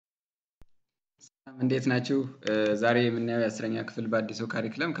እንዴት ናችሁ? ዛሬ የምናየው የአስረኛ ክፍል በአዲሱ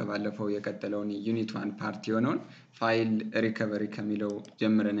ካሪክለም ከባለፈው የቀጠለውን ዩኒት 1 ፓርት የሆነውን ፋይል ሪከቨሪ ከሚለው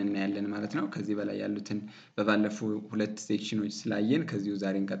ጀምረን እናያለን ማለት ነው። ከዚህ በላይ ያሉትን በባለፉ ሁለት ሴክሽኖች ስላየን ከዚሁ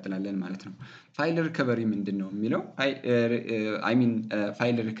ዛሬ እንቀጥላለን ማለት ነው። ፋይል ሪከቨሪ ምንድነው የሚለው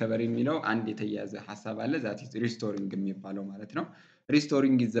ፋይል ሪከቨሪ የሚለው አንድ የተያያዘ ሐሳብ አለ ዛት ኢዝ ሪስቶሪንግ የሚባለው ማለት ነው።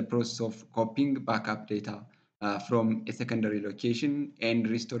 ሪስቶሪንግ ኢዝ ዘ ፕሮሰስ ኦፍ ኮፒንግ ባክአፕ ዴታ from a secondary location and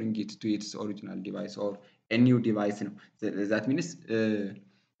restoring it to its original device or a new device ነው that means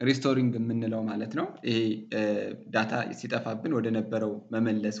ሪስቶሪንግ የምንለው ማለት ነው። ይሄ ዳታ ሲጠፋብን ወደ ነበረው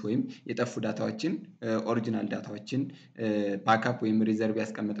መመለስ ወይም የጠፉ ዳታዎችን ኦሪጂናል ዳታዎችን ባክአፕ ወይም ሪዘርቭ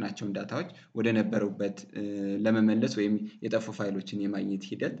ያስቀመጥናቸውን ዳታዎች ወደ ነበሩበት ለመመለስ ወይም የጠፉ ፋይሎችን የማግኘት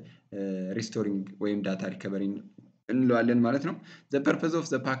ሂደት ሪስቶሪንግ ወይም ዳታ ሪከቨሪ እንለዋለን ማለት ነው። The purpose of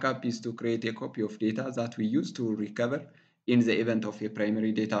the backup is to create a copy of data that we use to recover in the event of a primary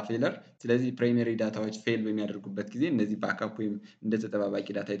data failure። ስለዚህ ፕራይመሪ ዳታዎች ፌል በሚያደርጉበት ጊዜ እነዚህ ባክአፕ ወይም እንደ ተጠባባቂ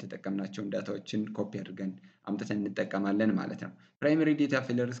ዳታ የተጠቀምናቸውን ዳታዎችን ኮፒ አድርገን አምጥተን እንጠቀማለን ማለት ነው። Primary data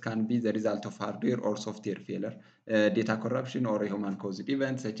failures can be the result of hardware or software failure, data corruption or a human caused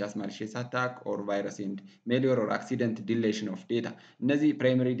event such as malicious attack or virus and malware or accident deletion of data። እነዚህ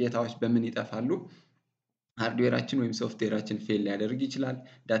ፕራይመሪ ዳታዎች በምን ይጠፋሉ? ሃርድዌራችን ወይም ሶፍትዌራችን ፌል ሊያደርግ ይችላል፣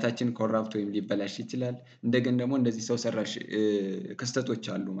 ዳታችን ኮራፕት ወይም ሊበላሽ ይችላል። እንደገና ደግሞ እንደዚህ ሰው ሰራሽ ክስተቶች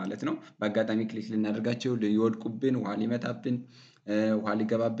አሉ ማለት ነው። በአጋጣሚ ክሊክ ልናደርጋቸው ሊወድቁብን፣ ውሃ ሊመታብን፣ ውሃ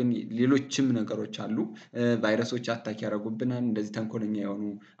ሊገባብን፣ ሌሎችም ነገሮች አሉ። ቫይረሶች አታክ ያደርጉብናል። እንደዚህ ተንኮለኛ የሆኑ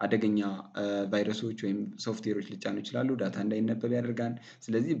አደገኛ ቫይረሶች ወይም ሶፍትዌሮች ሊጫኑ ይችላሉ። ዳታ እንዳይነበብ ያደርጋል።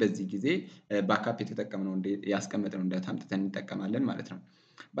 ስለዚህ በዚህ ጊዜ ባክአፕ የተጠቀምነውን ያስቀመጥነውን ዳታ አምጥተን እንጠቀማለን ማለት ነው።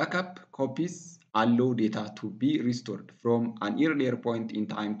 Backup copies allow data to be restored from an earlier point in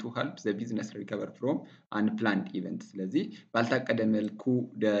time to help the business recover from unplanned events። ስለዚህ ባልታቀደ መልኩ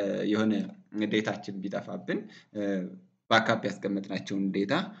የሆነ ዴታችን ቢጠፋብን ባክአፕ ያስቀመጥናቸውን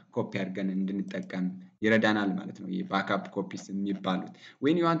ዴታ ኮፒ አድርገን እንድንጠቀም ይረዳናል ማለት ነው። ይሄ ባክአፕ ኮፒስ የሚባሉት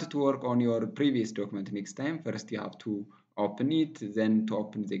when you want to work on your previous document next time, first you have to open it, then to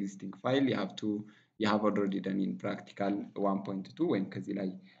open the existing file you have already done in practical 1.2 ወይም ከዚህ ላይ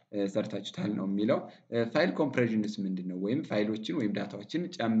ሰርታችሁታል ነው የሚለው። ፋይል ኮምፕሬሽንስ ምንድነው? ወይም ፋይሎችን ወይም ዳታዎችን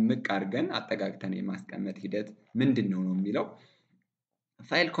ጨምቅ አድርገን አጠጋግተን የማስቀመጥ ሂደት ምንድነው ነው የሚለው።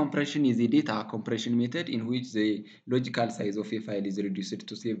 File compression is a data compression method in which the logical size of a file is reduced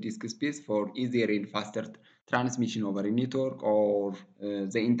to save disk space for easier and faster transmission over a network or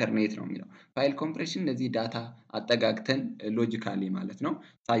the internet ነው የሚለው። ፋይል ኮምፕሬሽን እነዚህ ዳታ አጠጋግተን ሎጂካሊ ማለት ነው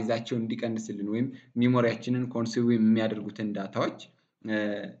ሳይዛቸውን እንዲቀንስልን ወይም ሜሞሪያችንን ኮንሱም የሚያደርጉትን ዳታዎች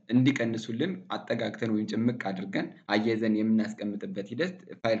እንዲቀንሱልን አጠጋግተን ወይም ጭምቅ አድርገን አያይዘን የምናስቀምጥበት ሂደት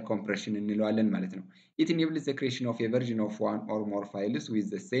ፋይል ኮምፕሬሽን እንለዋለን ማለት ነው። It enables the creation of a version of one or more files with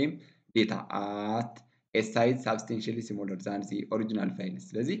the same data at a size substantially similar than the original files።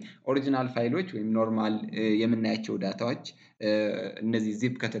 ስለዚህ ኦሪጂናል ፋይሎች ወይም ኖርማል የምናያቸው ዳታዎች እነዚህ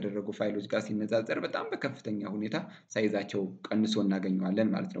ዚፕ ከተደረጉ ፋይሎች ጋር ሲነጻጸር በጣም በከፍተኛ ሁኔታ ሳይዛቸው ቀንሶ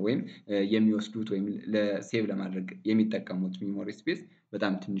እናገኘዋለን ማለት ነው። ወይም የሚወስዱት ወይም ለሴቭ ለማድረግ የሚጠቀሙት ሜሞሪ ስፔስ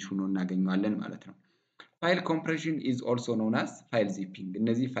በጣም ትንሽ ሆኖ እናገኘዋለን ማለት ነው። ፋይል ኮምፕሬሽን is also known as ፋይል ዚፒንግ።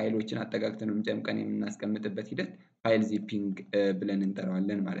 እነዚህ ፋይሎችን አጠጋግተን ወይም ጨምቀን የምናስቀምጥበት ሂደት ፋይል ዚፒንግ ብለን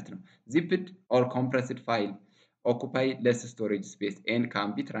እንጠራዋለን ማለት ነው። zipped or compressed file occupy less storage space and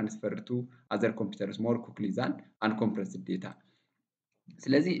can be transferred to other computers more quickly than uncompressed data።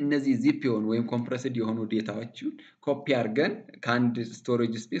 ስለዚህ እነዚህ ዚፕ የሆኑ ወይም ኮምፕረስድ የሆኑ ዴታዎችን ኮፒ አድርገን ከአንድ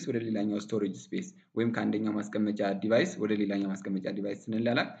ስቶሬጅ ስፔስ ወደ ሌላኛው ስቶሬጅ ስፔስ ወይም ከአንደኛው ማስቀመጫ ዲቫይስ ወደ ሌላኛው ማስቀመጫ ዲቫይስ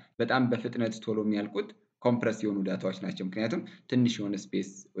ስንላላክ በጣም በፍጥነት ቶሎ የሚያልቁት ኮምፕረስ የሆኑ ዳታዎች ናቸው። ምክንያቱም ትንሽ የሆነ ስፔስ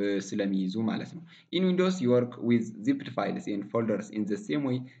ስለሚይዙ ማለት ነው። In Windows you work with zipped files and folders in the same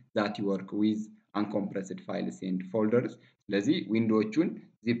way that you work with uncompressed files and folders። ስለዚህ ዊንዶዎቹን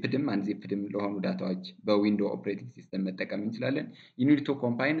ዚፕድም አንዚፕድም ለሆኑ ዳታዎች በዊንዶው ኦፕሬቲንግ ሲስተም መጠቀም እንችላለን። You need to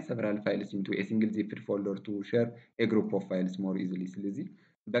combine several files into a single zipped folder to share a group of files more easily። ስለዚህ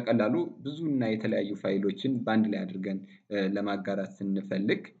በቀላሉ ብዙ እና የተለያዩ ፋይሎችን በአንድ ላይ አድርገን ለማጋራት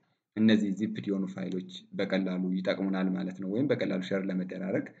ስንፈልግ እነዚህ ዚፕድ የሆኑ ፋይሎች በቀላሉ ይጠቅሙናል ማለት ነው። ወይም በቀላሉ ሼር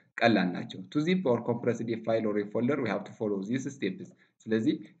ለመደራረግ ቀላል ናቸው። To zip or compress a file or a folder we have to follow these steps።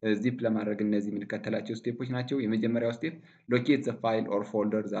 ስለዚህ ዚፕ ለማድረግ እነዚህ የምንከተላቸው ስቴፖች ናቸው። የመጀመሪያው ስቴፕ locate the file or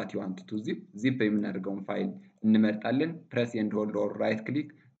folder that you want to zip። ዚፕ የምናደርገውን ፋይል እንመርጣለን። press and hold or right click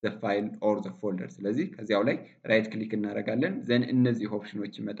the file or the folder። ስለዚህ ከዚያው ላይ ራይት ክሊክ እናደርጋለን። ዘን እነዚህ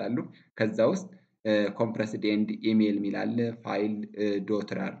ኦፕሽኖች ይመጣሉ። ከዛ ውስጥ compressed and email ሚል አለ። ፋይል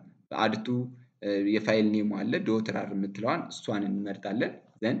ዶት ራር አድቱ የፋይል ኔሙ አለ። ዶት ራር የምትለዋን እሷን እንመርጣለን።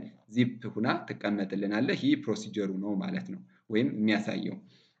 ዘን ዚፕ ሁና ትቀመጥልናለች። ይህ ፕሮሲጀሩ ነው ማለት ነው ወይም የሚያሳየው።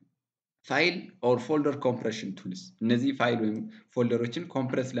 ፋይል ኦር ፎልደር ኮምፕሬሽን ቱልስ እነዚህ ፋይል ወይም ፎልደሮችን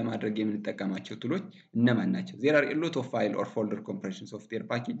ኮምፕረስ ለማድረግ የምንጠቀማቸው ቱሎች እነማን ናቸው? There are a lot of file or folder compression software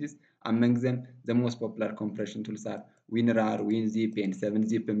packages. Among them, the most popular compression tools are WinRAR, WinZip and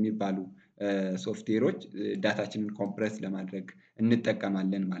 7zip የሚባሉ ሶፍትዌሮች ዳታችንን ኮምፕረስ ለማድረግ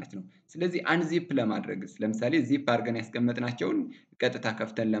እንጠቀማለን ማለት ነው። ስለዚህ አንዚፕ ለማድረግስ ለምሳሌ ዚፕ አድርገን ያስቀመጥናቸውን ቀጥታ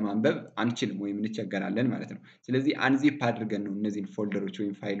ከፍተን ለማንበብ አንችልም ወይም እንቸገራለን ማለት ነው። ስለዚህ አንዚፕ አድርገን ነው እነዚህን ፎልደሮች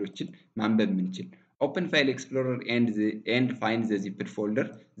ወይም ፋይሎችን ማንበብ የምንችል። ኦፕን ፋይል ኤክስፕሎረር ኤንድ ፋይንድ ዘ ዚፕድ ፎልደር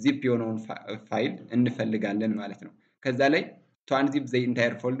ዚፕ የሆነውን ፋይል እንፈልጋለን ማለት ነው። ከዛ ላይ to unzip the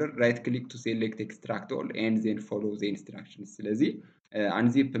entire folder right click to select extract all and then follow the instructions ስለዚህ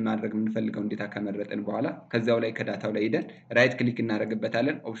አንዚፕ ማድረግ የምንፈልገውን ዴታ ከመረጥን በኋላ ከዛው ላይ ከዳታው ላይ ሄደን ራይት ክሊክ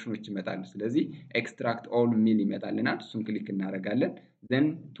እናደርግበታለን ኦፕሽኖች ይመጣሉ ስለዚህ ኤክስትራክት ኦል ሚል ይመጣልናል እሱን ክሊክ እናደርጋለን then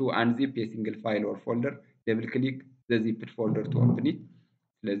to unzip a single file or folder double click the zipped folder to open it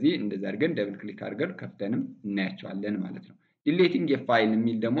ስለዚህ እንደዛ አድርገን ደብል ክሊክ አድርገን ከፍተንም እናያቸዋለን ማለት ነው ዲሌቲንግ የፋይል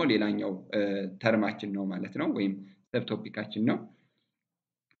የሚል ደግሞ ሌላኛው ተርማችን ነው ማለት ነው ወይም ሰብ ቶፒካችን ነው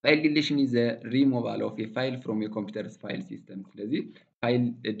File deletion is the removal of a file from a computer's file system. ስለዚህ ፋይል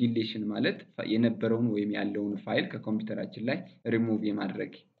ዲሌሽን ማለት የነበረውን ወይም ያለውን ፋይል ከኮምፒውተራችን ላይ ሪሙቭ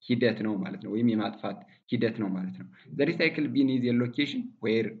የማድረግ ሂደት ነው ማለት ነው ወይም የማጥፋት ሂደት ነው ማለት ነው The recycle bin is a location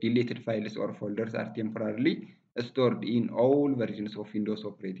where deleted files or folders are temporarily stored in all versions of Windows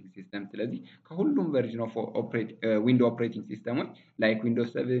operating system ስለዚህ ከሁሉም version of Windows operating systemoች like Windows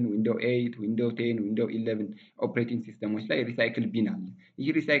 7, Windows 8, Windows 10, Windows 11 operating systemoች ላይ recycle bin አለ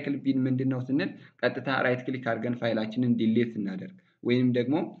ይህ recycle bin ምንድነው ስንል ቀጥታ ራይት ክሊክ አድርገን ፋይላችንን ዲሌት እናደርግ ወይም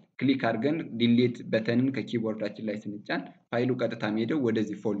ደግሞ ክሊክ አድርገን ዲሌት በተንን ከኪቦርዳችን ላይ ስንጫን ፋይሉ ቀጥታ የሚሄደው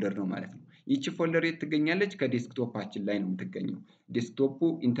ወደዚህ ፎልደር ነው ማለት ነው ይቺ ፎልደር የት ትገኛለች ከዴስክቶፓችን ላይ ነው የምትገኘው ዴስክቶፑ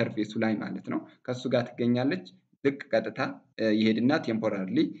ኢንተርፌሱ ላይ ማለት ነው ከሱ ጋር ትገኛለች ልክ ቀጥታ ይሄድና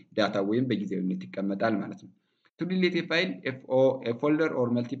ቴምፖራሪሊ ዳታ ወይም በጊዜያዊነት ይቀመጣል ማለት ነው to delete a file a folder or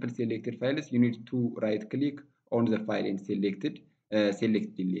multiple selected files you need to right click on the file and select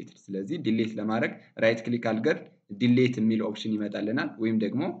delete ስለዚህ ዲሌት ለማድረግ ራይት ክሊክ አድርገን ዲሌት የሚል ኦፕሽን ይመጣልናል ወይም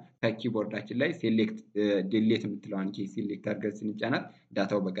ደግሞ ከኪቦርዳችን ላይ ሴሌክት ዲሌት የምትለዋን ኪ ሴሌክት አድርገን ስንጫናት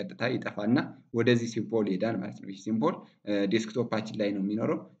ዳታው በቀጥታ ይጠፋና ወደዚህ ሲምቦል ይሄዳል ማለት ነው ይህ ሲምቦል ዴስክቶፓችን ላይ ነው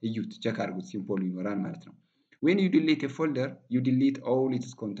የሚኖረው እዩት ቼክ አድርጉት ሲምቦል ይኖራል ማለት ነው when you delete a folder you delete all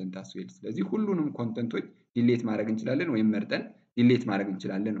its content as well ስለዚህ ሁሉንም ኮንተንቶች ዲሌት ማድረግ እንችላለን ወይም መርጠን ዲሌት ማድረግ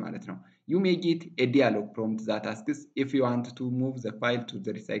እንችላለን ማለት ነው you may get a dialog prompt that asks if you want to move the file to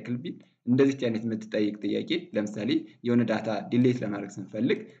the recycle bin እንደዚህ አይነት የምትጠይቅ ጥያቄ ለምሳሌ የሆነ ዳታ ዲሌት ለማድረግ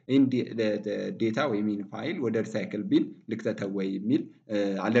ስንፈልግ ዴታ ወይም ፋይል ወደ ሪሳይክል ቢን ልክተተው ወይ የሚል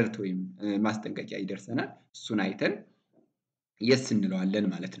አለርት ወይም ማስጠንቀቂያ ይደርሰናል እሱን አይተን yes እንለዋለን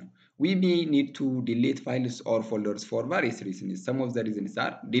ማለት ነው we may need to delete files or folders for various reasons some of the reasons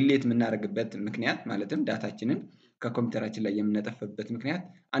are delete የምናደርግበት ምክንያት ማለትም ዳታችንን ከኮምፒውተራችን ላይ የምናጠፋበት ምክንያት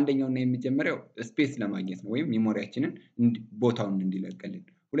አንደኛውና የመጀመሪያው ስፔስ ለማግኘት ነው ወይም ሜሞሪያችንን ቦታውን እንዲለቅልን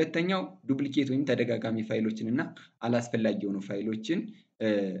ሁለተኛው ዱፕሊኬት ወይም ተደጋጋሚ ፋይሎችን እና አላስፈላጊ የሆኑ ፋይሎችን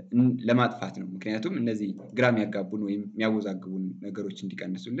ለማጥፋት ነው ምክንያቱም እነዚህ ግራም ያጋቡን ወይም የሚያወዛግቡን ነገሮች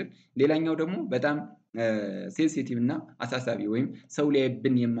እንዲቀንሱልን ሌላኛው ደግሞ በጣም ሴንሲቲቭ እና አሳሳቢ ወይም ሰው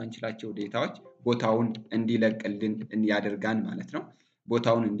ሊያይብን የማንችላቸው ዴታዎች ቦታውን እንዲለቅልን ያደርጋል ማለት ነው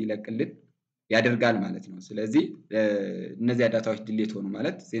ቦታውን እንዲለቅልን ያደርጋል ማለት ነው ስለዚህ እነዚህ ዳታዎች ዲሌት ሆኑ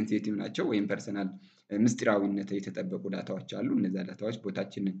ማለት ሴንሲቲቭ ናቸው ወይም ፐርሰናል ምስጢራዊነት የተጠበቁ ዳታዎች አሉ እነዚህ ዳታዎች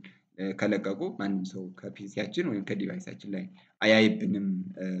ቦታችንን ከለቀቁ ማንም ሰው ከፒሲያችን ወይም ከዲቫይሳችን ላይ አያይብንም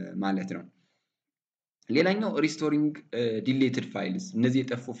ማለት ነው ሌላኛው ሪስቶሪንግ ዲሌትድ ፋይልስ እነዚህ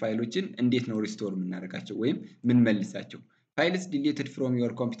የጠፉ ፋይሎችን እንዴት ነው ሪስቶር የምናደርጋቸው ወይም ምን መልሳቸው Files deleted from your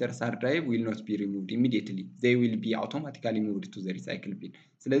computer's hard drive will not be removed immediately. They will be automatically moved to the recycle bin.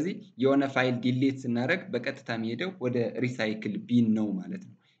 ስለዚህ የሆነ ፋይል ዲሌት ስናደርግ በቀጥታ የሚሄደው ወደ ሪሳይክል ቢን ነው ማለት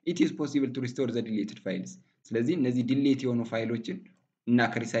ነው it is possible to restore the deleted files ስለዚህ እነዚህ ዲሌት የሆኑ ፋይሎችን እና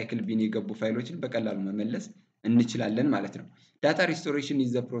ከሪሳይክል ቢን የገቡ ፋይሎችን በቀላሉ መመለስ እንችላለን ማለት ነው data restoration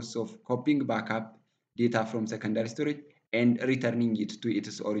is the process of copying backup data from secondary storage and returning it to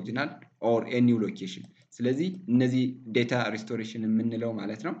its original or a new location ስለዚህ እነዚህ ዴታ ሪስቶሬሽን የምንለው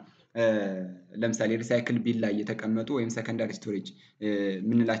ማለት ነው ለምሳሌ ሪሳይክል ቢል ላይ የተቀመጡ ወይም ሰከንዳሪ ስቶሬጅ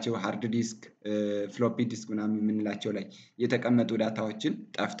የምንላቸው ሃርድ ዲስክ ፍሎፒ ዲስክ ምናምን የምንላቸው ላይ የተቀመጡ ዳታዎችን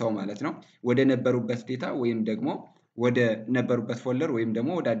ጠፍተው ማለት ነው ወደ ነበሩበት ዴታ ወይም ደግሞ ወደ ነበሩበት ፎልደር ወይም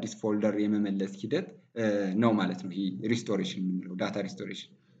ደግሞ ወደ አዲስ ፎልደር የመመለስ ሂደት ነው ማለት ነው ይሄ ሪስቶሬሽን የምንለው ዳታ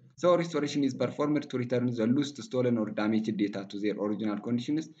ሪስቶሬሽን So restoration is performed to return the lost, stolen or damaged data to their original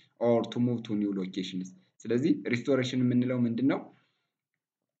conditions or to move to new locations. ስለዚህ restoration የምንለው ምንድነው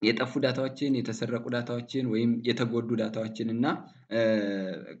የጠፉ ዳታዎችን የተሰረቁ ዳታዎችን ወይም የተጎዱ ዳታዎችን እና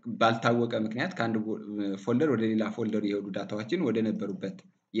ባልታወቀ ምክንያት ከአንድ ፎልደር ወደ ሌላ ፎልደር የሄዱ ዳታዎችን ወደ ነበሩበት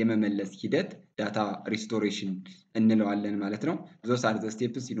የመመለስ ሂደት ዳታ ሪስቶሬሽን እንለዋለን ማለት ነው። those are the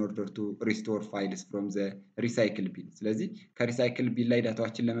steps in order to restore files from the recycle bin። ስለዚህ ከሪሳይክል ቢን ላይ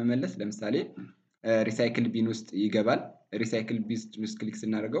ዳታዎችን ለመመለስ ለምሳሌ ሪሳይክል ቢን ውስጥ ይገባል። ሪሳይክል ቢን ውስጥ ክሊክ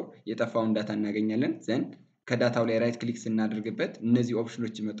ስናደርገው የጠፋውን ዳታ እናገኛለን። ዘንድ ከዳታው ላይ ራይት ክሊክ ስናደርግበት እነዚህ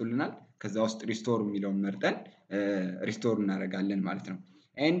ኦፕሽኖች ይመጡልናል። ከዛ ውስጥ ሪስቶር የሚለውን መርጠን ሪስቶር እናደርጋለን ማለት ነው።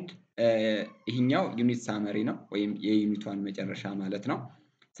 ኤንድ ይሄኛው ዩኒት ሳመሪ ነው ወይም የዩኒቷን መጨረሻ ማለት ነው።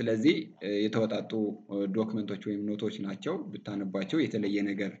 ስለዚህ የተወጣጡ ዶክመንቶች ወይም ኖቶች ናቸው። ብታነቧቸው የተለየ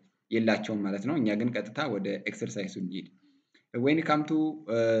ነገር የላቸውም ማለት ነው። እኛ ግን ቀጥታ ወደ ኤክሰርሳይሱ እንሂድ። when you come to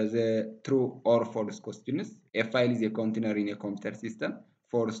the true or false questions, a file is a container in a computer system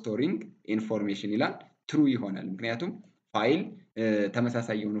for storing information ይላል። ትሩ ይሆናል። ምክንያቱም ፋይል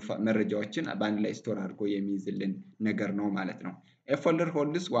ተመሳሳይ የሆኑ መረጃዎችን በአንድ ላይ ስቶር አድርጎ የሚይዝልን ነገር ነው ማለት ነው። a folder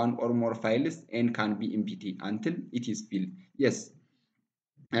holds one or more files and can be empty until it is filled. yes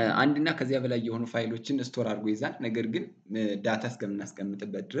አንድና ከዚያ በላይ የሆኑ ፋይሎችን ስቶር አድርጎ ይዛል። ነገር ግን ዳታ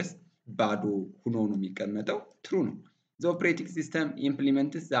እስከምናስቀምጥበት ድረስ ባዶ ሆኖ ነው የሚቀመጠው። ትሩ ነው። the operating system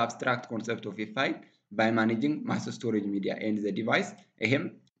implements the abstract concept of a file by managing mass storage media and the device ይሄም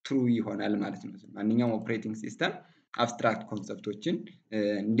ትሩ ይሆናል ማለት ነው። ማንኛውም ኦፕሬቲንግ ሲስተም አብስትራክት ኮንሰፕቶችን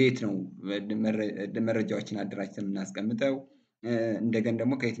እንዴት ነው መረጃዎችን አደራጅተን የምናስቀምጠው እንደገና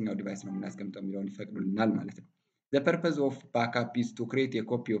ደግሞ ከየትኛው ዲቫይስ ነው የምናስቀምጠው የሚለውን ይፈቅዱልናል ማለት ነው። the purpose of backup is to create a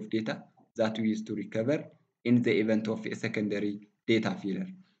copy of data that we use to recover in the event of a secondary data failure.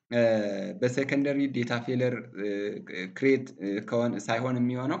 በሴኮንደሪ ዴታ ፌለር ክሬት ከሆነ ሳይሆን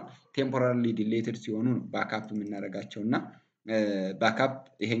የሚሆነው ቴምፖራሪ ዲሌትድ ሲሆኑ ነው ባክአፕ የምናደርጋቸው እና ባክአፕ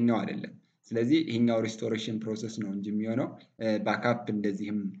ይሄኛው አይደለም። ስለዚህ ይሄኛው ሪስቶሬሽን ፕሮሰስ ነው እንጂ የሚሆነው ባክአፕ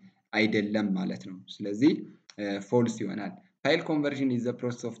እንደዚህም አይደለም ማለት ነው። ስለዚህ ፎልስ ይሆናል። ፋይል ኮንቨርዥን is the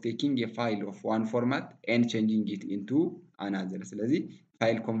process of taking a file of one format and changing it into another። ስለዚህ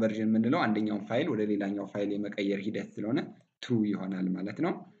ፋይል ኮንቨርዥን የምንለው አንደኛውን ፋይል ወደ ሌላኛው ፋይል የመቀየር ሂደት ስለሆነ ትሩ ይሆናል ማለት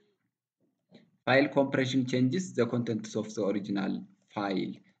ነው። ፋይል ኮምፕሬሽን changes the contents of the original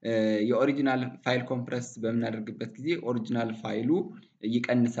file። የኦሪጂናል ፋይል ኮምፕረስ በምናደርግበት ጊዜ ኦሪጂናል ፋይሉ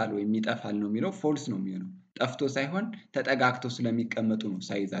ይቀንሳል ወይም ይጠፋል ነው የሚለው። ፎልስ ነው የሚሆነው። ጠፍቶ ሳይሆን ተጠጋግተው ስለሚቀመጡ ነው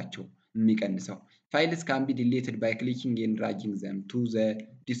ሳይዛቸው የሚቀንሰው። ፋይልስ can be deleted by clicking and dragging them to the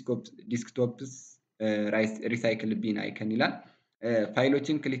desktop's recycle bin icon ይላል።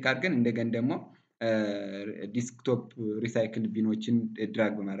 ፋይሎችን ክሊክ አድርገን እንደገና ደግሞ ዲስክቶፕ ሪሳይክል ቢኖችን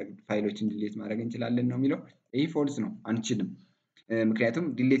ድራግ በማድረግ ፋይሎችን ዲሌት ማድረግ እንችላለን ነው የሚለው። ይህ ፎልስ ነው፣ አንችልም። ምክንያቱም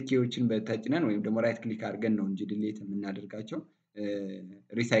ዲሌት ኪዎችን በተጭነን ወይም ደግሞ ራይት ክሊክ አድርገን ነው እንጂ ዲሌት የምናደርጋቸው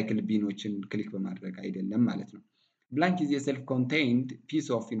ሪሳይክል ቢኖችን ክሊክ በማድረግ አይደለም ማለት ነው። blank is a self-contained piece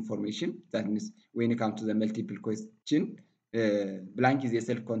of information. that means when you come to the multiple question, blank is a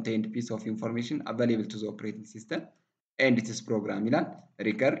self-contained piece of information available to the operating system and its program ይላል።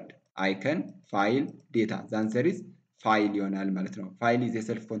 record icon file data the answer is file ይሆናል ማለት ነው። file is a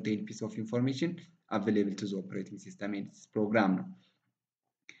self-contained piece of information available to the operating system and its program ነው።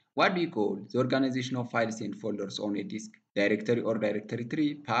 what do you call the organization of files and folders on a disk? directory or directory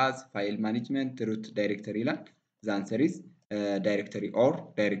tree, path, file management, root directory ይላል። the answer is directory or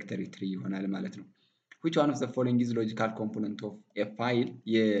directory tree ይሆናል ማለት ነው። which one of the following is logical component of a file?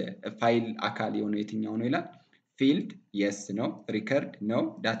 የፋይል አካል የሆነው የትኛው ነው ይላል። field yes no, record no,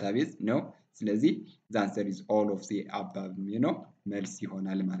 database no። ስለዚህ the answer is all of the above ነው መልስ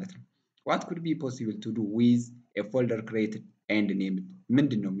ይሆናል ማለት ነው። what could be possible to do with a folder created and named?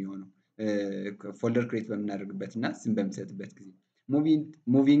 ምንድን ነው የሚሆነው ፎልደር ክሬት በምናደርግበት እና ስም በምንሰጥበት ጊዜ?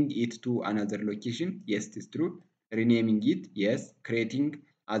 moving it to another location yes it is true. renaming it yes. creating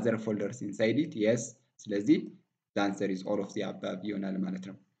other folders inside it yes። ስለዚህ the answer is all of the above ይሆናል ማለት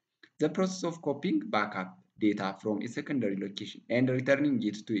ነው። the process of copying backup data from a secondary location and returning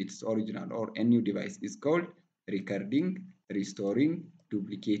it to its original or a new device is called recording, restoring,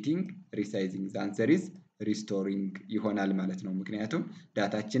 duplicating, resizing. the answer is restoring ይሆናል ማለት ነው። ምክንያቱም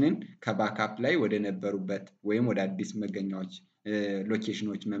ዳታችንን ከባክአፕ ላይ ወደ ነበሩበት ወይም ወደ አዲስ መገኛዎች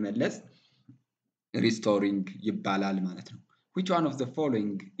ሎኬሽኖች መመለስ restoring ይባላል ማለት ነው። which one of the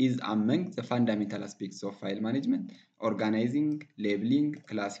following is among the fundamental aspects of file management? organizing, labeling,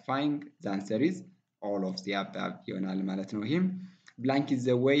 classifying. the answer is all of the above ይሆናል ማለት ነው። ይህም blank is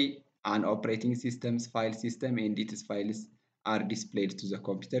the way an operating system's file system and its files are displayed to the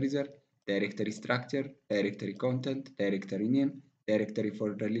computer user. directory structure, directory content, directory name, directory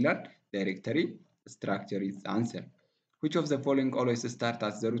folder ይላል። directory structure is the answer. which of the following always start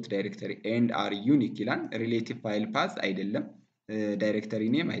as the root directory and are unique ይላል። relative file path አይደለም። ዳይሬክተሪ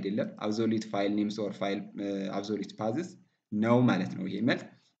ኔም አይደለም። አብሶሉት ፋይል ኔምስ ኦር ፋይል አብሶሉት ፓዝስ ነው ማለት ነው። ይሄ መልስ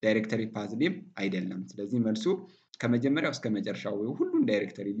ዳይሬክተሪ ፓዝ ኔም አይደለም። ስለዚህ መልሱ ከመጀመሪያው እስከ መጨረሻው ሁሉን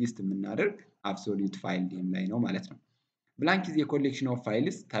ዳይሬክተሪ ሊስት የምናደርግ አብሶሉት ፋይል ኔም ላይ ነው ማለት ነው። ብላንክ ኢዝ ኮሌክሽን ኦፍ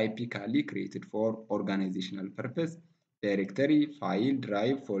ፋይልስ ታይፒካሊ ክሪኤትድ ፎር ኦርጋናይዜሽናል ፐርፐስ ዳይሬክተሪ፣ ፋይል፣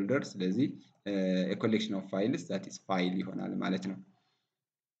 ድራይቭ፣ ፎልደር። ስለዚህ ኮሌክሽን ኦፍ ፋይልስ ዛት ኢዝ ፋይል ይሆናል ማለት ነው።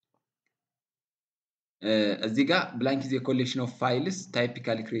 እዚህ ጋር ብላንክ ኢዝ ኮሌክሽን ኦፍ ፋይልስ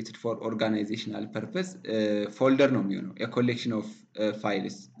ታይፒካሊ ክሪኤትድ ፎር ኦርጋናይዜሽናል ፐርፐስ ፎልደር ነው የሚሆነው። ኮሌክሽን ኦፍ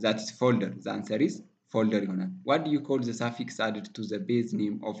ፋይልስ ዛት ኢዝ ፎልደር። ዘ አንሰር ኢዝ ፎልደር ይሆናል። ዋት ዱ ዩ ኮል ዘ ሳፊክስ አድድ ቱ ዘ ቤዝ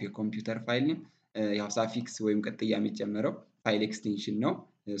ኔም ኦፍ የኮምፒውተር ፋይል ኔም? ያው ሳፊክስ ወይም ቅጥያ የሚጨመረው ፋይል ኤክስቴንሽን ነው።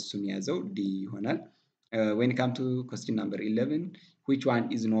 እሱን የያዘው ዲ ይሆናል። when come to question number 11, which one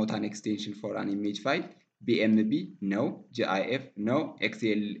is not an extension for an image file? BMB no, GIF no,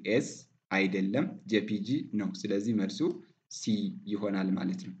 XLS አይደለም፣ JPG ነው። ስለዚህ መልሱ ሲ ይሆናል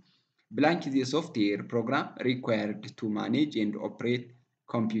ማለት ነው። blank is a software program required to manage and operate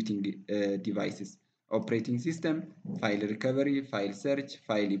computing devices. ኦፕሬቲንግ ሲስተም፣ ፋይል ሪከቨሪ፣ ፋይል ሰርች፣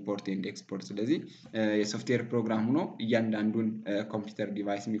 ፋይል ኢምፖርት ኤንድ ኤክስፖርት። ስለዚህ የሶፍትዌር ፕሮግራም ሆኖ እያንዳንዱን ኮምፒውተር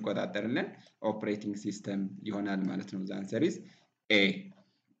ዲቫይስ የሚቆጣጠርልን ኦፕሬቲንግ ሲስተም ይሆናል ማለት ነው። ዘ አንሰር ኢዝ ኤ።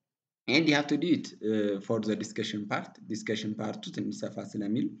 ኤንድ ዩ ሃቭ ቱ ዱ ኢት ፎር ዘ ዲስከሽን ፓርት። ዲስከሽን ፓርቱ ትንሽ ሰፋ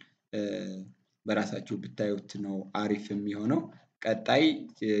ስለሚል በራሳችሁ ብታዩት ነው አሪፍ የሚሆነው። ቀጣይ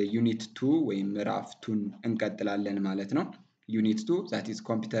ዩኒት 2 ወይም ምዕራፍ 2ን እንቀጥላለን ማለት ነው። ዩኒት 2 ዛት ኢዝ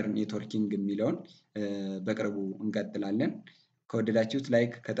ኮምፒውተር ኔትወርኪንግ የሚለውን በቅርቡ እንቀጥላለን። ከወደዳችሁት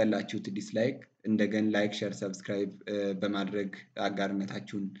ላይክ፣ ከጠላችሁት ዲስላይክ፣ እንደገና ላይክ፣ ሼር፣ ሰብስክራይብ በማድረግ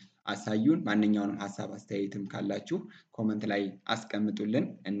አጋርነታችሁን አሳዩን። ማንኛውንም ሀሳብ አስተያየትም ካላችሁ ኮመንት ላይ አስቀምጡልን፣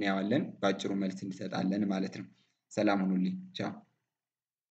 እናየዋለን። በአጭሩ መልስ እንሰጣለን ማለት ነው። ሰላም ሁኑልኝ። ቻው።